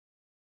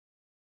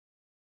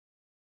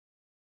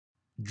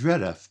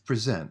DreadF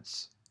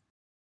presents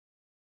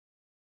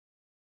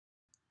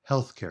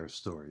Healthcare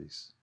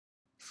Stories.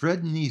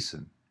 Fred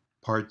Nisen,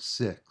 Part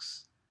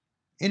 6.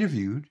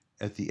 Interviewed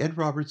at the Ed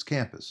Roberts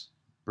campus,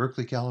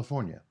 Berkeley,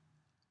 California,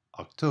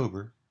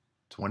 October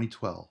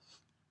 2012.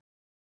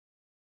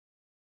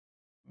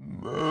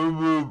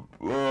 My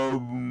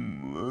problem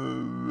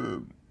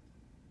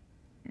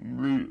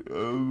because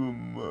of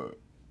my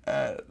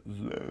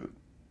accent.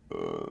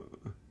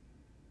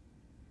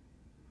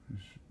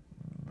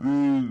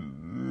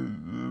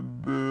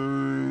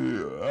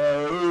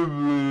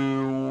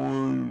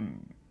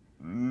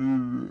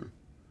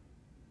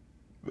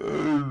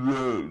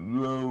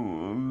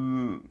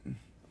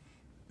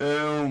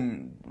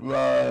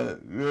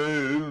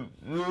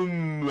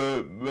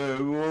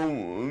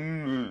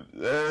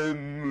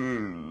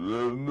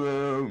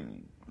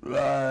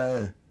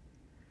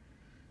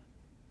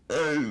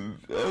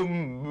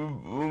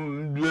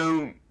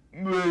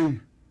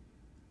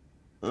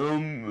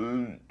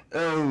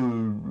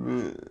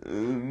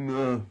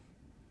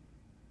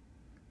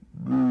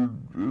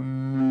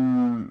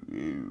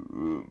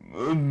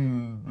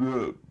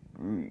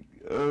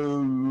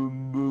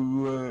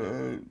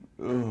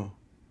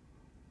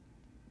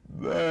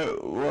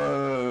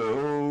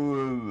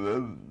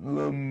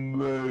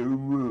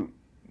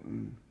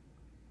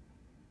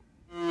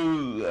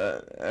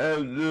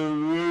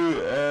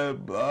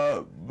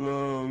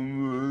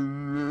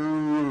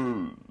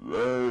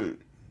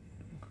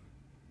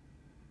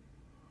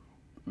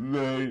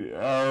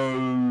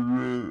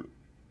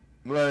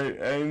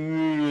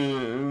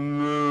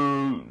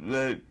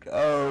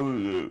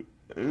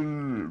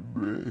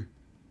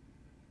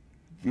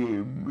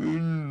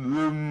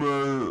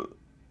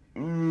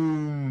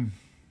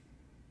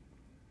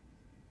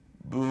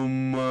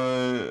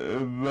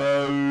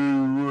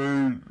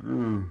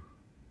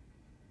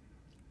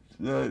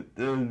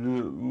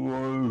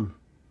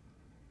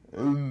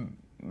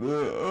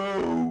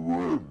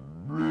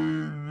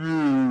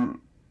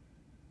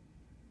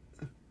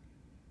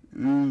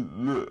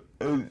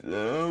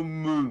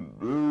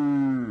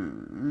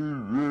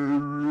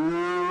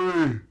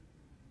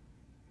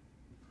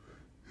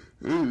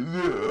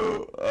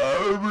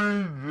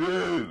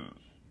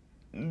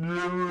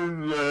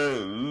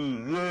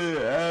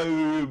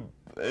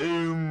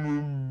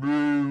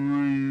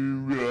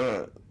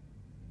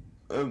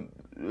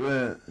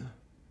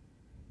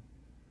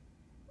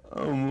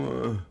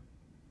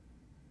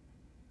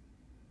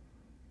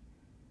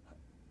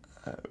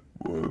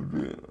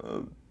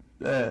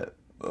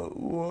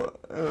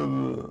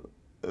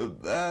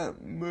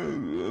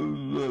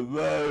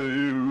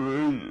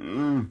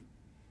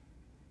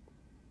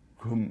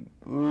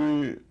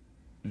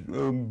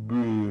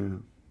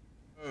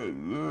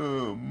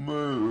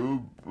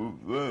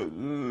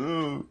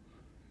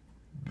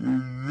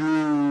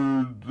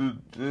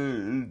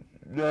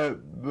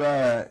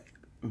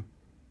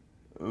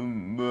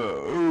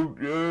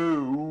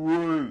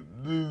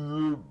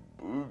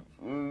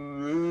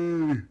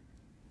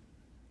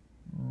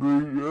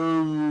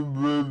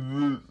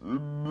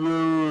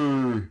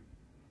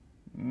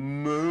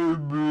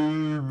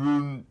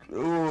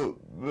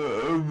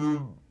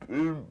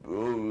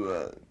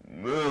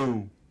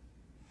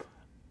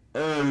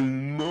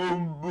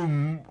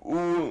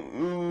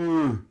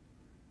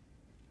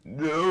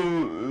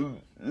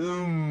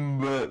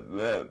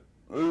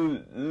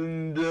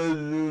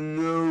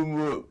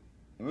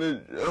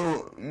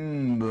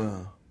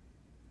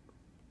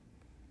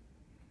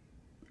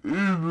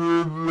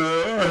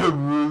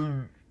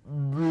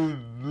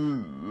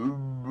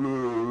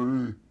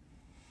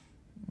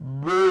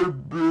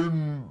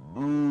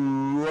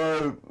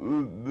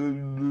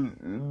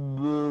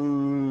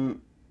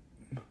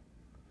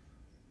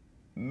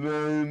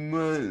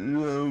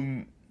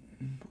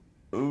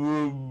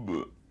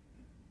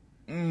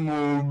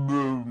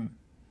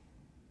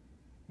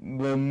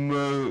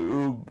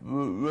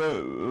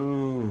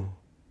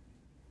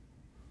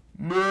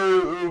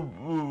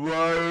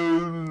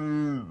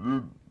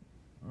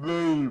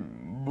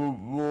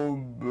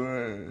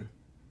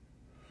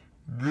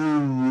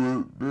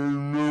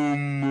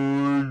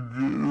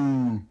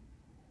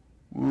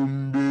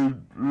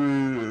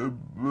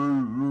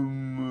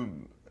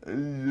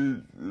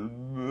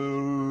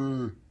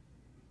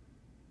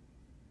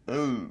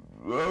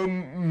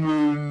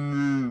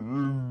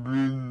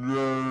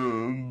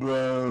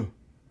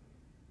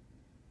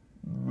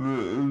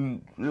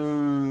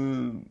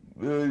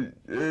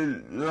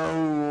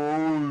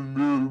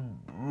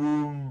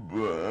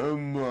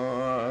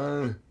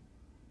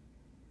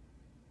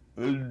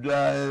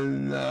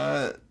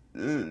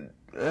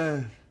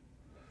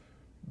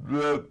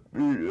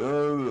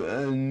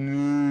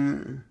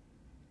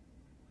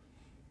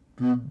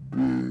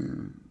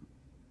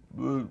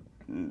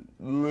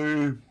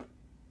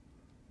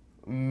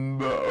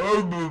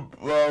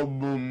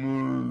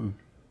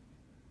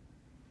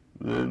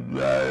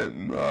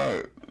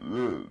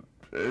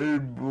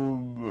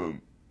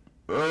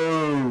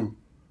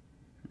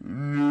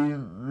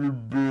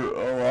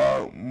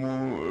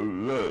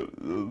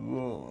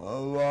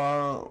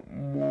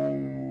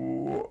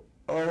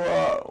 a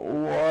lot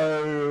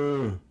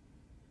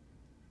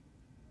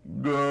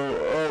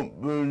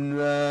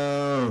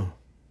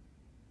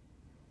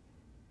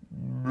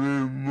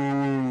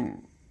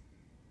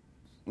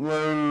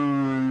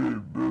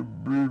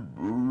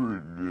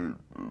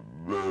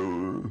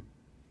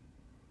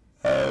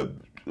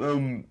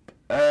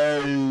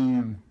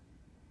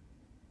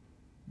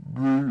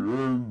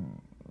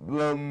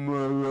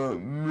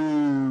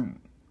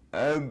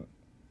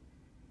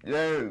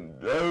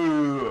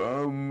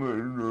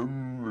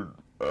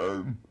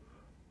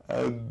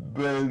I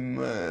bend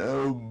my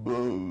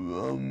elbow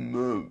on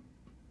the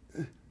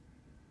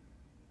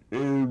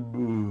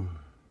table,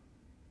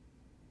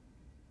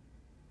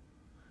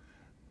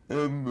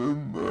 and my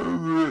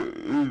mother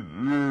is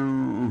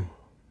ill.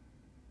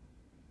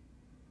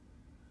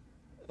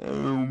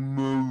 I'll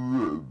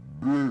move a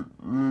bit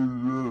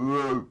with the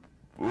left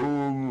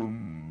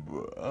forearm,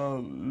 but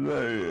I'll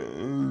lay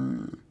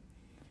it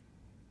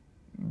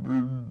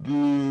the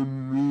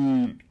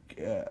DME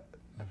cap.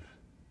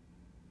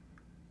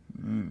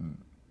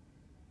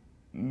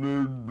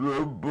 The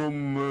top of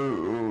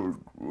my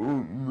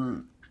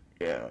orthodox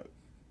cap.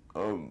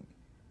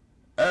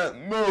 At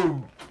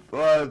most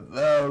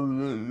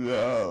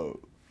 $5,000.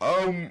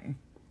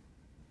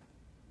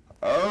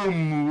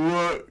 I'm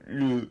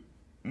lucky.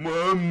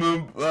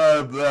 Mama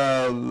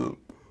 5,000.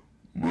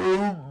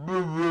 Most of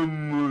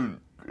them were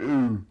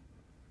 2.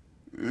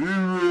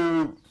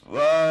 Even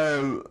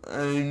 5,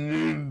 I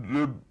need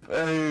to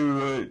pay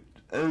like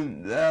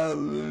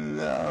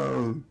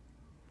 $10,000.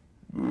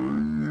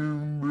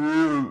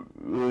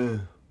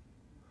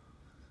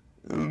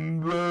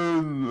 And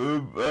then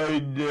if I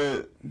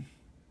get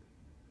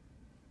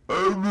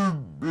other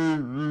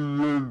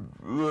businesses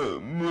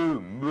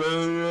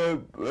that I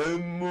pay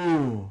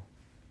more.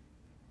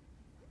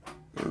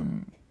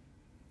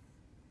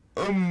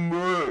 I'm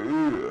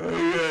lucky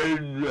I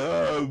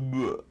got a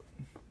job.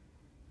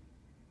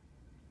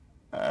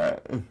 I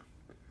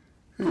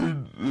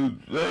hate to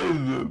say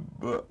that,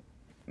 but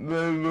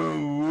there's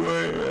no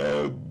way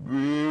I'll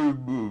be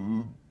able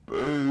to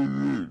pay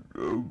this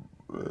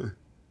away.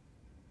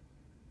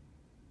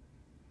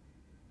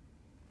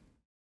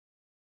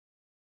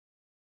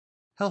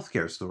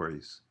 Healthcare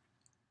Stories,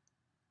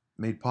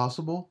 made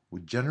possible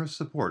with generous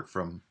support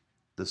from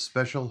the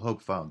Special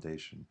Hope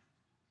Foundation.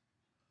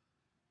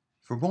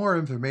 For more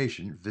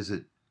information,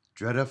 visit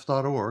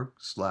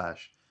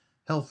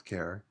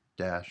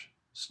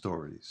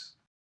dredf.org/healthcare-stories.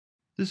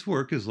 This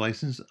work is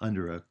licensed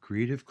under a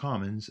Creative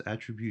Commons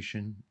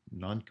Attribution,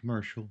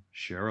 Non-Commercial,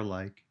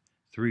 Share-alike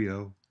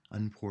 3.0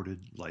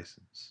 Unported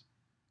license.